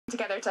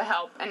together to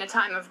help in a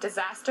time of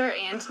disaster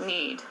and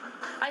need.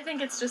 I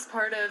think it's just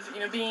part of,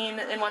 being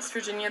in West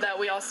Virginia that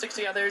we all stick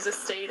together as a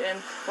state, and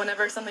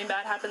whenever something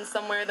bad happens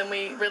somewhere, then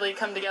we really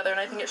come together, and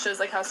I think it shows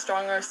how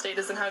strong our state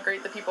is and how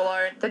great the people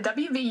are. The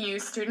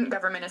WVU Student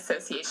Government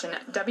Association,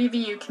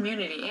 WVU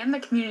Community, and the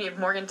community of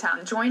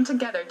Morgantown joined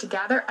together to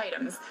gather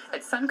items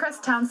at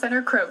Suncrest Town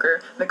Center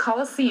Kroger, the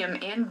Coliseum,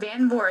 and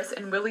Van Voris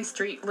and Willie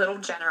Street Little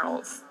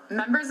Generals.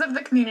 Members of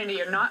the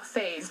community are not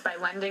fazed by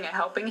lending a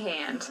helping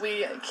hand.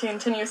 We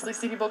continuously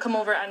see people come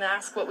over and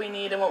ask what we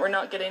need and what we're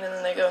not getting, and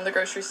then they go in the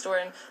grocery store,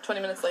 and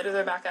 20 minutes later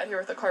they're back out here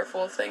with a cart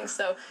full of things.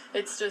 So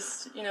it's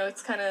just,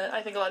 it's kind of,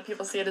 I think a lot of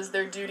people see it as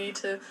their duty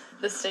to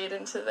the state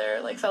and to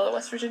their fellow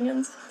West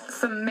Virginians.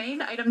 Some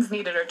main items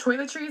needed are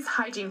toiletries,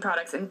 hygiene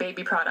products, and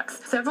baby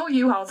products. Several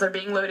U-Hauls are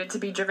being loaded to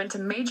be driven to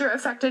major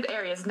affected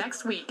areas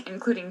next week,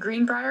 including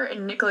Greenbrier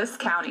and Nicholas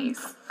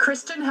counties.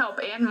 Christian Help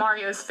and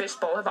Mario's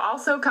Fishbowl have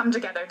also come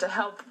together to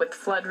help with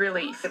flood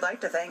relief. We'd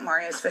like to thank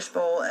Mario's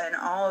Fishbowl and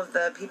all of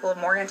the people of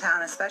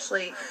Morgantown,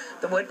 especially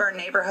the Woodburn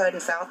neighborhood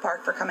and South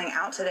Park, for coming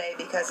out today,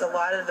 because a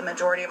lot of the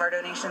majority of our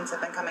donations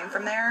have been coming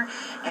from there,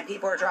 and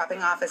people are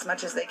dropping off as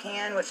much as they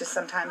can, which is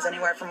sometimes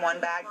anywhere from 1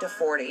 bag to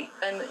 40.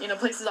 And,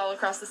 places all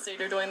across the state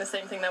are doing the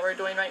same thing that we're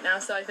doing right now,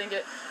 so I think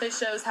it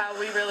shows how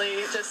we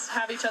really just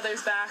have each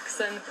other's backs,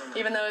 and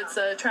even though it's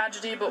a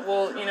tragedy, but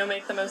we'll,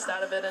 make the most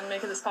out of it and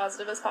make it as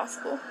positive as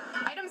possible.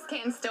 Items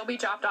can still be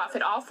dropped off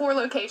at all 4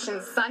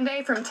 locations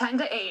Sunday from 10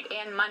 to 8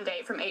 and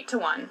Monday from 8 to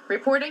 1.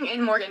 Reporting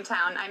in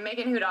Morgantown, I'm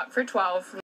Megan Hudock for 12.